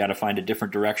 Got to find a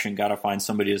different direction. Got to find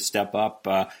somebody to step up.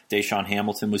 Deshaun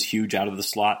Hamilton was huge out of the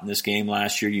slot in this game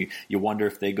last year. You wonder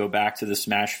if they go back to the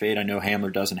smash fade. I know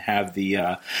Hamler doesn't have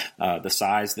the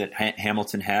size that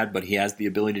Hamilton had, but he has the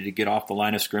ability to get off the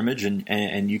line of scrimmage,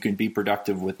 and you can be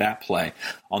productive with that play.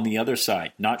 On the other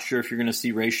side, not sure if you're going to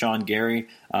see Rashawn Gary.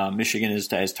 Michigan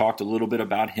has talked a little bit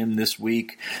about him this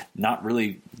week, not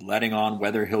really letting on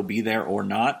whether he'll be there or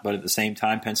not, but at the same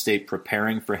time, Penn State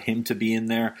preparing for him to be in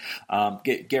there.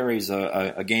 Gary's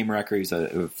a game wrecker. He's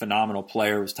a phenomenal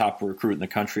player. He was top recruit in the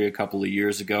country a couple of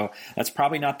years ago. That's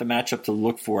probably not the matchup to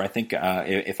look for. I think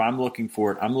if I'm looking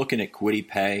for it, I'm looking at Kwity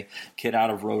Paye, kid out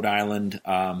of Rhode Island,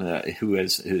 who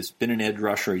has been an edge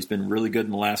rusher. He's been really good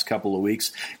in the last couple of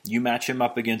weeks. You match him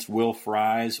up against Will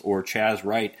Fries or Chaz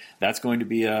Wright, that's going to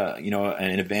be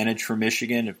an advantage for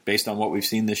Michigan based on what we've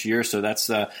seen this year. So that's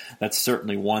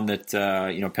certainly one that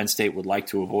Penn State would like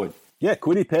to avoid. Yeah,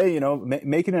 Kwity Paye,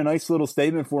 making a nice little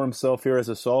statement for himself here as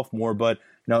a sophomore, but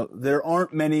there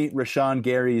aren't many Rashawn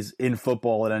Garys in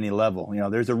football at any level.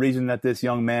 There's a reason that this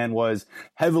young man was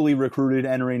heavily recruited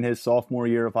entering his sophomore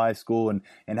year of high school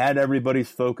and had everybody's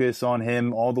focus on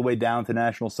him all the way down to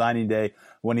National Signing Day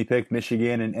when he picked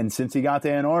Michigan. And since he got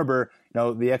to Ann Arbor,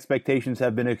 the expectations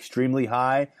have been extremely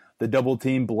high. The double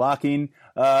team blocking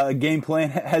game plan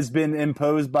has been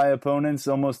imposed by opponents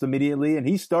almost immediately. And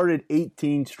he started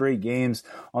 18 straight games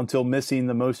until missing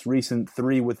the most recent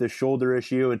 3 with his shoulder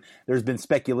issue. And there's been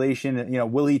speculation,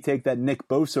 will he take that Nick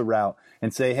Bosa route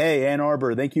and say, hey, Ann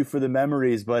Arbor, thank you for the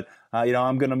memories, but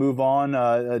I'm going to move on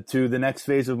to the next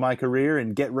phase of my career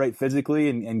and get right physically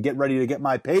and get ready to get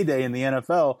my payday in the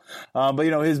NFL.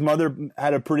 But his mother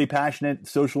had a pretty passionate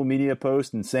social media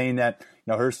post and saying that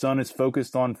her son is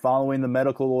focused on following the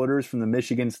medical orders from the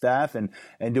Michigan staff and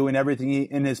doing everything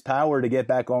in his power to get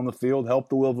back on the field, help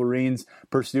the Wolverines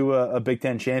pursue a Big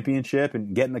Ten championship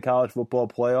and get in the college football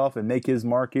playoff and make his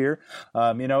mark here.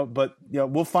 But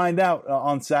we'll find out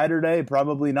on Saturday,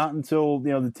 probably not until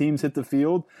the teams hit the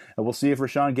field. We'll see if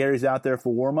Rashawn Gary's out there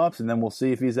for warmups, and then we'll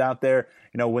see if he's out there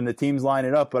when the teams line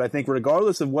it up. But I think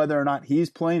regardless of whether or not he's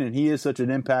playing, and he is such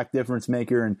an impact difference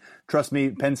maker, and trust me,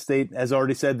 Penn State has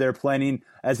already said they're planning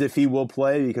as if he will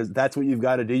play, because that's what you've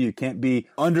got to do. You can't be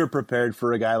underprepared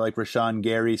for a guy like Rashawn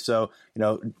Gary. So,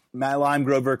 Matt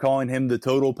Limegrover calling him the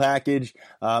total package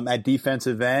at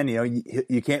defensive end.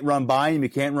 You can't run by him, you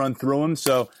can't run through him.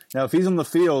 So, if he's on the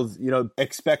field,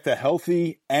 expect a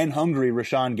healthy and hungry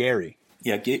Rashawn Gary.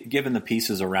 Yeah, given the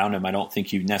pieces around him, I don't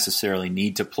think you necessarily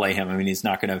need to play him. I mean, he's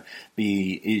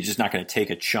just not going to take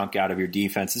a chunk out of your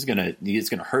defense. It's going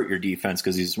to hurt your defense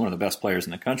because he's one of the best players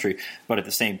in the country. But at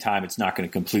the same time, it's not going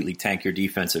to completely tank your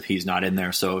defense if he's not in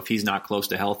there. So if he's not close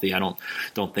to healthy, I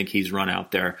don't think he's run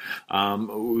out there.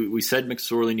 We said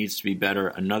McSorley needs to be better.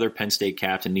 Another Penn State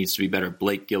captain needs to be better.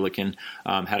 Blake Gillikin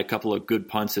had a couple of good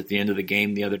punts at the end of the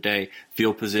game the other day.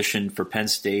 Field position for Penn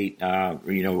State,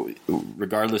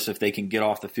 regardless if they can get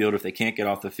off the field, if they can't get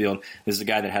off the field, this is a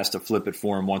guy that has to flip it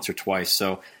for him once or twice.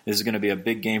 So this is going to be a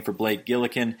big game for Blake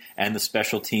Gillikin and the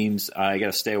special teams. You got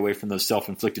to stay away from those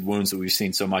self-inflicted wounds that we've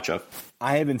seen so much of.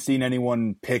 I haven't seen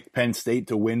anyone pick Penn State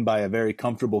to win by a very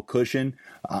comfortable cushion.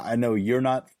 I know you're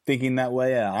not thinking that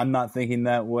way. I'm not thinking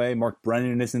that way. Mark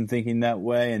Brennan isn't thinking that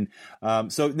way.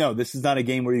 And so, no, this is not a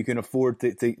game where you can afford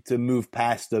to move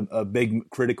past a big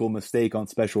critical mistake on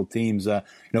special teams.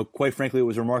 Quite frankly, it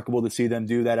was remarkable to see them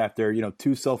do that after,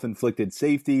 2 self-inflicted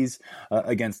safeties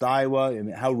against Iowa. I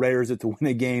mean, how rare is it to win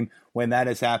a game when that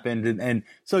has happened? And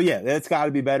so, yeah, it's got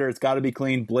to be better. It's got to be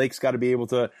clean. Blake's got to be able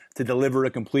to deliver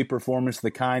a complete performance,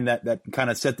 the kind that kind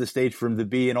of set the stage for him to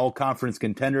be an all-conference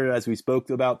contender, as we spoke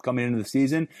about coming into the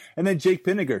season. And then Jake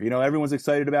Pinniger, everyone's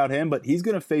excited about him, but he's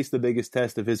going to face the biggest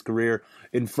test of his career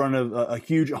in front of a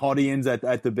huge audience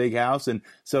at the Big House. And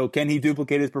so can he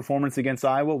duplicate his performance against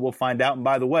Iowa? We'll find out. And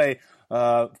by the way,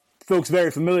 folks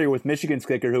very familiar with Michigan's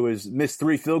kicker, who has missed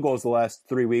 3 field goals the last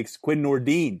 3 weeks, Quinn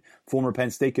Nordin, former Penn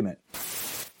State commit.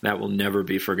 That will never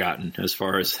be forgotten. As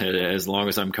long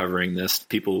as I'm covering this,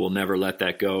 people will never let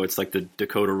that go. It's like the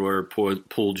Dakota Royer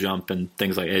pull jump and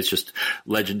things like that. It's just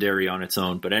legendary on its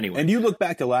own. But anyway. And you look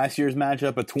back to last year's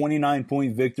matchup, a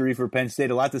 29-point victory for Penn State,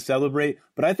 a lot to celebrate.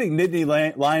 But I think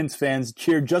Nittany Lions fans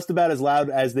cheered just about as loud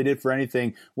as they did for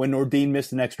anything when Nordin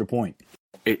missed an extra point.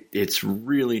 it's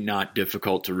really not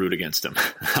difficult to root against them.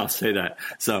 I'll say that.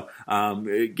 So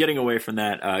getting away from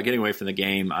the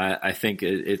game, I think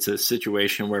it's a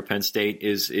situation where Penn State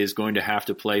is going to have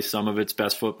to play some of its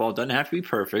best football. It doesn't have to be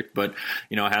perfect, but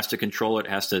it has to control it,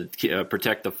 has to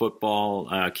protect the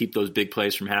football, keep those big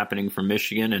plays from happening from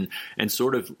Michigan, and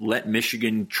sort of let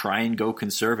Michigan try and go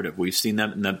conservative. We've seen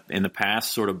them in the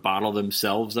past sort of bottle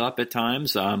themselves up at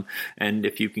times, and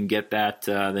if you can get that,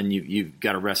 then you've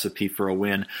got a recipe for a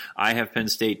win. I have Penn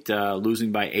State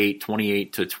losing by 8,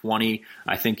 28-20.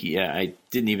 I think, I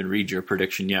didn't even read your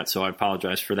prediction yet, so I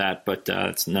apologize for that, but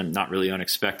it's not really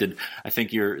unexpected. I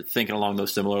think you're thinking along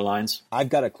those similar lines. I've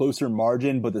got a closer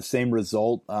margin, but the same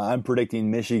result. I'm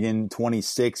predicting Michigan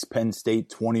 26, Penn State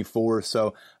 24.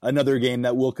 So another game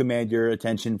that will command your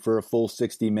attention for a full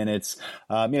 60 minutes.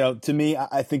 To me,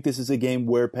 I think this is a game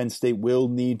where Penn State will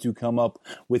need to come up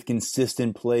with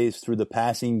consistent plays through the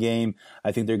passing game.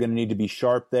 I think they're going to need to be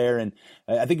sharp there. And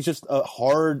I think it's just a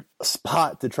hard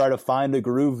spot to try to find a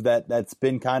groove that's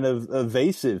been kind of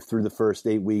evasive through the first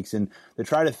 8 weeks. And to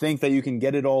try to think that you can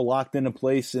get it all locked into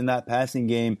place in that passing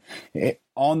game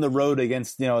on the road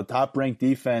against a top-ranked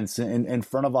defense in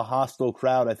front of a hostile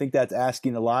crowd, I think that's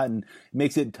asking a lot, and it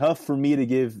makes it tough for me to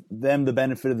give them the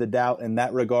benefit of the doubt in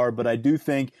that regard. But I do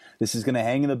think this is going to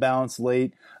hang in the balance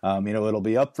late. It'll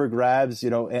be up for grabs.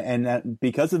 And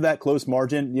because of that close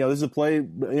margin, this is a play.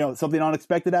 Something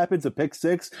unexpected happens, a pick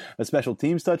six, a special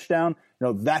teams touchdown.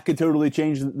 That could totally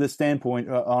change the standpoint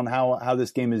on how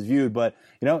this game is viewed. But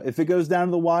if it goes down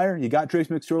to the wire, you got Trace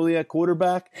McSorley at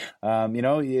quarterback.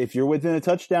 If you're within a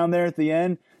touchdown there at the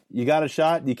end, you got a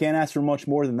shot. You can't ask for much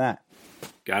more than that.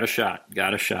 Got a shot.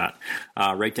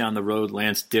 Right down the road,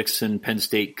 Lance Dixon, Penn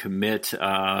State commit,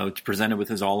 presented with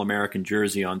his All-American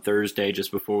jersey on Thursday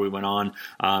just before we went on,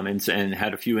 and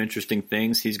had a few interesting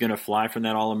things. He's going to fly from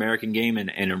that All-American game and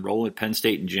enroll at Penn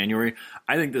State in January.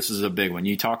 I think this is a big one.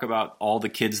 You talk about all the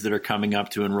kids that are coming up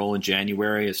to enroll in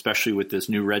January, especially with this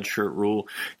new redshirt rule.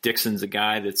 Dixon's a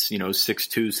guy that's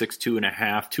 6'2",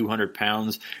 6'2.5", 200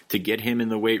 pounds. To get him in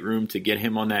the weight room, to get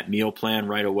him on that meal plan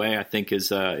right away, I think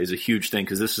is a huge thing,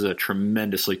 because this is a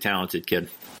tremendously talented kid.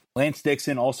 Lance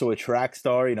Dixon, also a track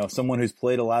star, someone who's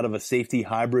played a lot of a safety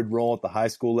hybrid role at the high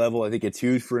school level. I think it's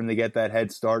huge for him to get that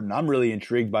head start. And I'm really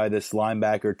intrigued by this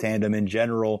linebacker tandem in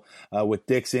general with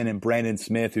Dixon and Brandon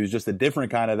Smith, who's just a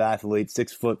different kind of athlete,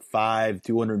 6'5",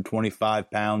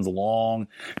 225 pounds long,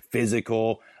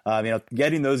 physical.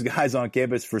 Getting those guys on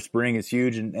campus for spring is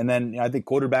huge. And then I think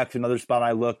quarterback's another spot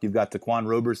I look. You've got Taquan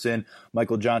Roberson,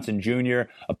 Michael Johnson Jr.,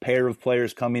 a pair of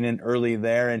players coming in early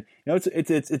there. And,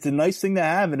 it's a nice thing to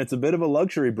have, and it's a bit of a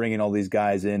luxury bringing all these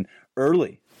guys in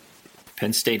early.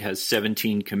 Penn State has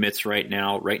 17 commits right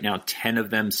now. Right now, 10 of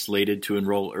them slated to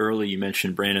enroll early. You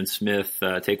mentioned Brandon Smith,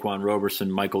 Taquan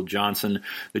Roberson, Michael Johnson,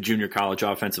 the junior college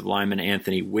offensive lineman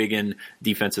Anthony Wiggin,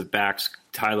 defensive backs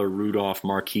Tyler Rudolph,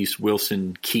 Marquise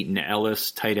Wilson, Keaton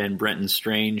Ellis, tight end Brenton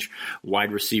Strange,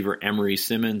 wide receiver Emery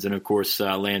Simmons, and of course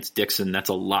Lance Dixon. That's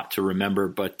a lot to remember,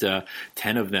 but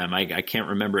 10 of them. I can't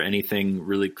remember anything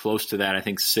really close to that. I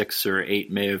think 6 or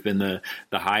 8 may have been the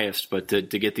highest, but to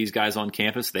get these guys on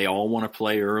campus, they all want to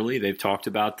play early. They've talked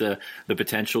about the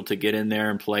potential to get in there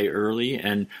and play early,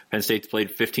 and Penn State's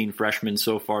played 15 freshmen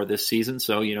so far this season,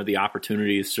 so the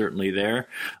opportunity is certainly there.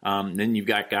 Then you've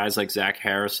got guys like Zach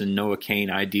Harrison, Noah Kane,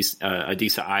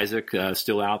 Adisa Isaac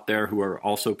still out there, who are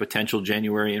also potential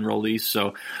January enrollees.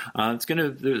 So there's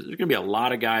going to be a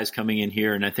lot of guys coming in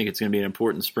here, and I think it's going to be an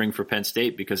important spring for Penn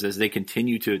State, because as they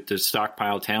continue to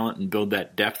stockpile talent and build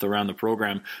that depth around the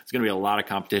program, it's going to be a lot of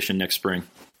competition next spring.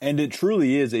 And it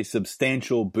truly is a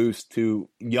substantial boost to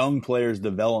young players'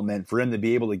 development for him to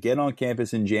be able to get on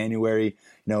campus in January.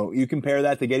 You compare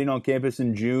that to getting on campus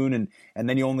in June, and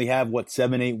then you only have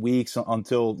 7-8 weeks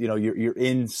until you're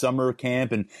in summer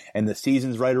camp, and the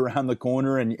season's right around the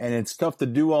corner, and it's tough to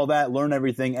do all that, learn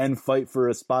everything, and fight for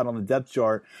a spot on the depth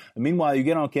chart. And meanwhile, you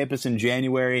get on campus in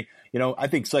January. I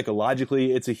think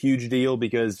psychologically it's a huge deal,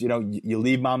 because you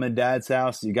leave mom and dad's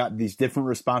house, you got these different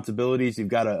responsibilities, you've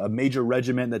got a major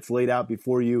regimen that's laid out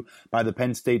before you by the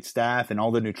Penn State staff, and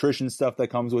all the nutrition stuff that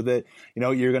comes with it.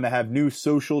 You're going to have new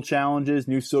social challenges,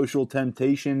 new social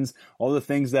temptations, all the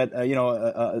things that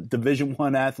a Division I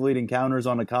athlete encounters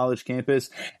on a college campus.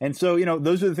 And so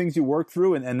those are the things you work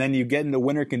through, and then you get into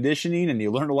winter conditioning, and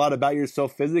you learn a lot about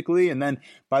yourself physically. And then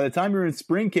by the time you're in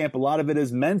spring camp, a lot of it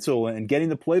is mental and getting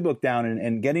the playbook down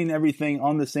and getting everything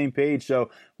on the same page. So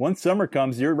once summer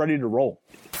comes, you're ready to roll.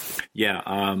 Yeah,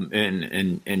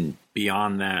 and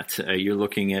beyond that, you're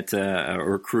looking at a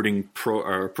recruiting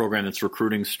or a program that's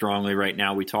recruiting strongly right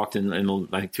now. We talked in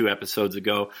like 2 episodes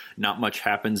ago, not much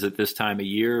happens at this time of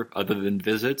year other than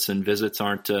visits, and visits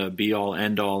aren't be-all,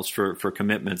 end-alls for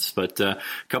commitments. But a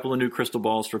couple of new crystal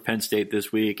balls for Penn State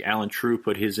this week. Alan True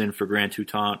put his in for Grant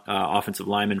Toutant, offensive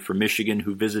lineman for Michigan,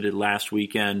 who visited last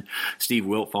weekend. Steve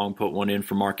Wiltfong put one in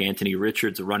for Mark Anthony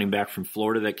Richards, a running back from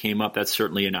Florida that came up. That's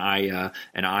certainly an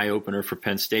eye-opener for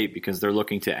Penn State because they're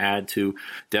looking to add to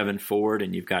Devin Ford,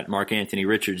 and you've got Mark Anthony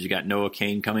Richards, you got Noah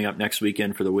Cain coming up next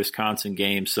weekend for the Wisconsin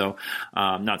game. So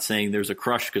I'm not saying there's a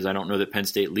crush because I don't know that Penn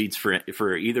State leads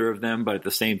for either of them, but at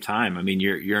the same time, I mean,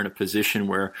 you're in a position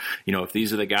where, if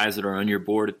these are the guys that are on your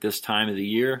board at this time of the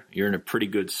year, you're in a pretty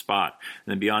good spot.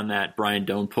 And then beyond that, Brian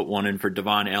Doan put one in for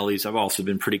Devon Ellies. I've also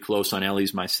been pretty close on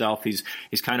Ellies myself. He's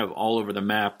kind of all over the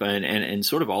map, and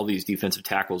sort of all these defensive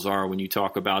tackles are when you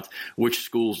talk about which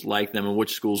schools like them and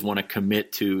which schools want to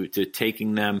commit to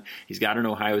taking them. He's got an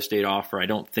Ohio State offer. I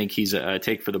don't think he's a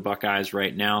take for the Buckeyes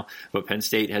right now, but Penn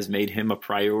State has made him a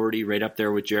priority right up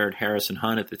there with Jared Harrison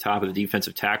Hunt at the top of the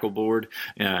defensive tackle board,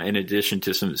 in addition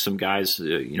to some guys,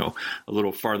 a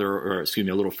little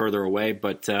further away.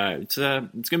 But it's going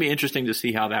to be interesting to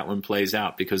see how that one plays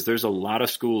out because there's a lot of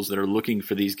schools that are looking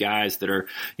for these guys that are,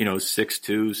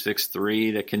 6'2",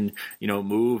 6'3", that can,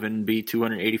 move and be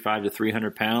 285 to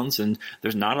 300 pounds, and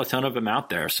there's not a ton of them out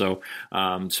there. So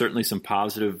certainly some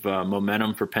positive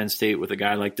momentum for Penn State with a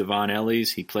guy like Devon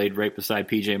Ellies. He played right beside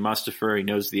P.J. Mustafer. He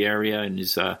knows the area and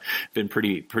he's been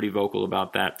pretty vocal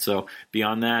about that. So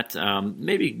beyond that,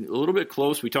 maybe a little bit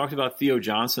close. We talked about Theo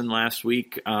Johnson last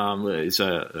week. Is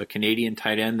a Canadian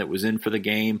tight end that was in for the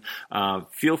game.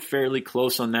 Feel fairly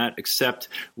close on that, except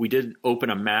we did open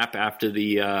a map after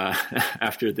the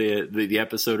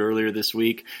episode earlier this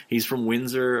week. He's from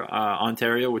Windsor,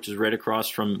 Ontario, which is right across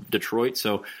from Detroit.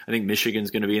 So I think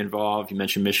Michigan's going to be involved. You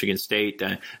mentioned Michigan State,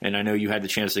 and I know you had the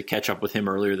chance to catch up with him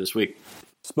earlier this week.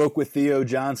 Spoke with Theo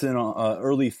Johnson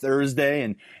early Thursday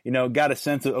and, got a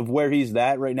sense of where he's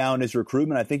at right now in his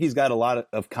recruitment. I think he's got a lot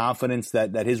of confidence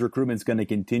that his recruitment's going to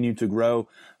continue to grow.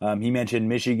 He mentioned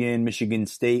Michigan, Michigan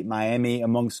State, Miami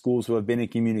among schools who have been in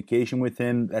communication with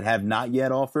him that have not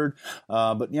yet offered.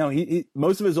 But, he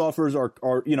most of his offers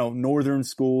are northern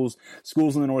schools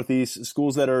in the Northeast,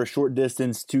 schools that are a short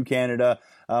distance to Canada.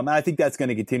 And I think that's going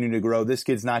to continue to grow. This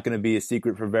kid's not going to be a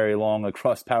secret for very long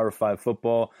across Power 5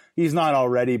 football. He's not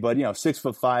already, but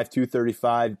 6'5",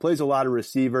 235. He plays a lot of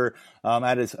receiver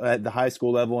at the high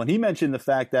school level. And he mentioned the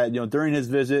fact that during his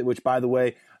visit, which by the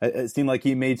way, it seemed like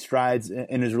he made strides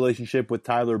in his relationship with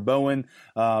Tyler Bowen.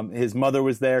 His mother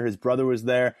was there. His brother was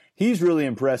there. He's really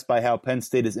impressed by how Penn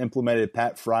State has implemented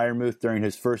Pat Freiermuth during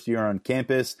his first year on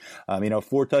campus.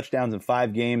 4 touchdowns in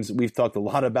 5 games. We've talked a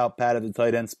lot about Pat at the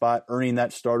tight end spot, earning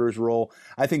that starter's role.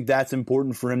 I think that's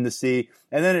important for him to see.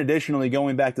 And then additionally,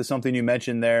 going back to something you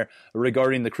mentioned there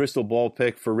regarding the crystal ball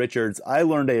pick for Richards, I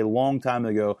learned a long time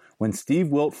ago when Steve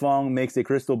Wiltfong makes a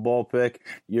crystal ball pick,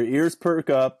 your ears perk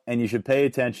up and you should pay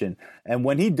attention. And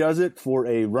when he does it for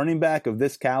a running back of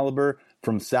this caliber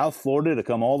from South Florida to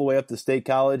come all the way up to State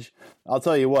College, I'll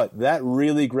tell you what, that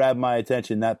really grabbed my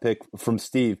attention, that pick from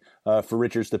Steve for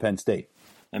Richards to Penn State.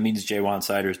 That means Jaywan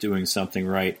Sider's doing something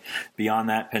right. Beyond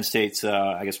that, Penn State's,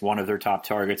 one of their top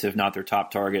targets, if not their top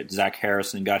target, Zach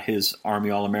Harrison, got his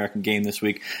Army All-American game this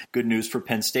week. Good news for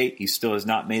Penn State. He still has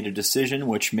not made a decision,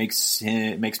 which makes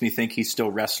me think he's still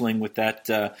wrestling with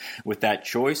that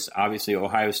choice. Obviously,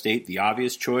 Ohio State, the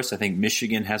obvious choice. I think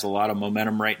Michigan has a lot of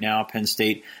momentum right now. Penn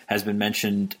State has been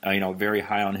mentioned, very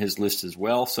high on his list as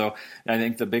well. So I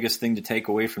think the biggest thing to take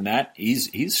away from that,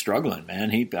 he's struggling,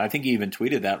 man. I think he even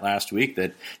tweeted that last week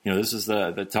that this is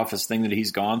the toughest thing that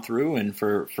he's gone through, and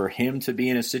for him to be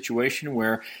in a situation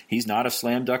where he's not a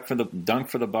slam dunk for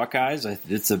the Buckeyes,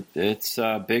 it's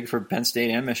big for Penn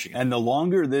State and Michigan. And the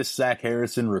longer this Zach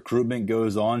Harrison recruitment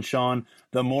goes on, Sean,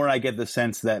 the more I get the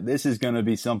sense that this is going to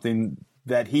be something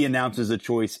that he announces a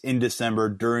choice in December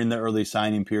during the early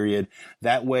signing period.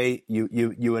 That way,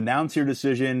 you announce your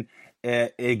decision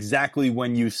exactly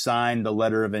when you sign the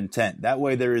letter of intent. That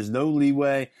way, there is no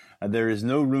leeway. There is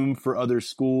no room for other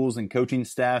schools and coaching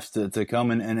staffs to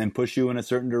come and push you in a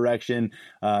certain direction.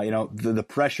 The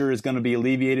pressure is going to be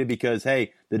alleviated because,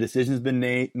 hey, the decision's been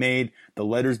made, the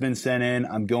letter's been sent in,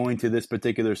 I'm going to this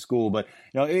particular school. But,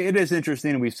 it is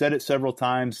interesting, and we've said it several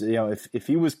times. If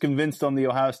he was convinced on the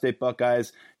Ohio State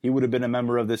Buckeyes, he would have been a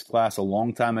member of this class a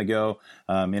long time ago.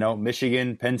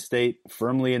 Michigan, Penn State,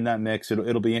 firmly in that mix.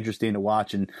 It'll be interesting to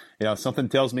watch. And, something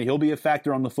tells me he'll be a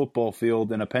factor on the football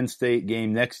field in a Penn State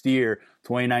game next year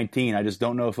 2019. I just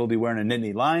don't know if he'll be wearing a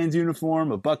Nittany Lions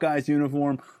uniform, a Buckeyes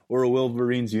uniform, or a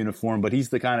Wolverines uniform, but he's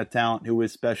the kind of talent who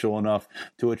is special enough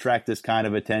to attract this kind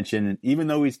of attention. And even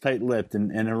though he's tight-lipped,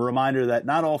 and a reminder that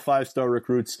not all five-star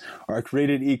recruits are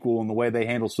created equal in the way they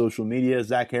handle social media.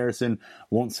 Zach Harrison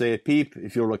won't say a peep.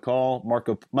 If you'll recall,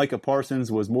 Micah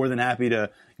Parsons was more than happy to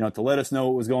let us know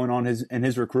what was going on in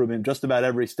his recruitment just about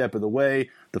every step of the way,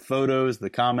 the photos, the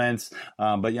comments.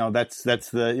 But that's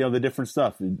the different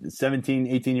stuff. 17,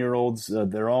 18-year-olds,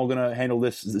 they're all going to handle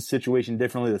this situation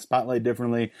differently, the spotlight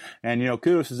differently. And,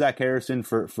 kudos to Zach Harrison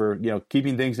for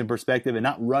keeping things in perspective and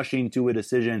not rushing to a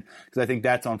decision, because I think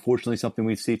that's unfortunately something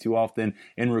we see too often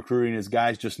in recruiting is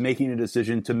guys just making a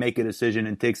decision to make a decision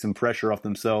and take some pressure off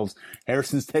themselves.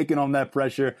 Harrison's taking on that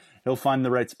pressure. He'll find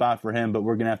the right spot for him, but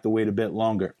we're going to have to wait a bit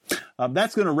longer.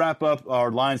 That's going to wrap up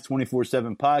our Lions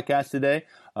 24/7 podcast today.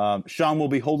 Sean will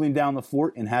be holding down the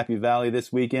fort in Happy Valley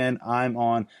this weekend. I'm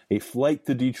on a flight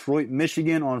to Detroit,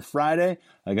 Michigan on Friday.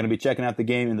 I'm going to be checking out the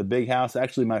game in the Big House.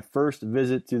 Actually, my first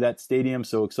visit to that stadium,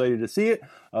 so excited to see it.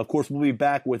 Of course, we'll be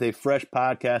back with a fresh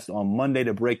podcast on Monday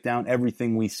to break down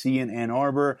everything we see in Ann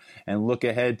Arbor and look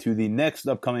ahead to the next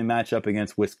upcoming matchup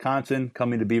against Wisconsin,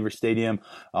 coming to Beaver Stadium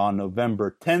on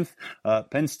November 10th.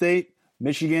 Penn State,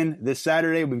 Michigan this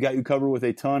Saturday. We've got you covered with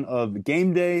a ton of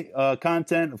game day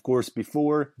content, of course,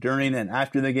 before, during, and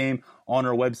after the game on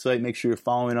our website. Make sure you're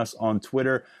following us on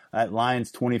Twitter at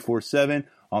Lions247,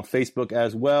 on Facebook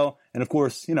as well. And, of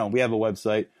course, we have a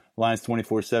website,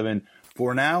 Lions247.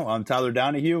 For now, I'm Tyler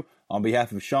Donahue. On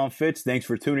behalf of Sean Fitz, thanks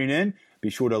for tuning in. Be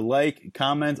sure to like,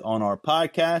 comment on our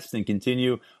podcast, and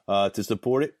continue to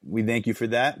support it. We thank you for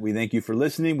that. We thank you for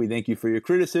listening. We thank you for your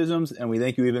criticisms, and we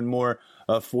thank you even more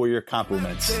for your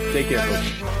compliments. Take care,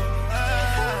 folks.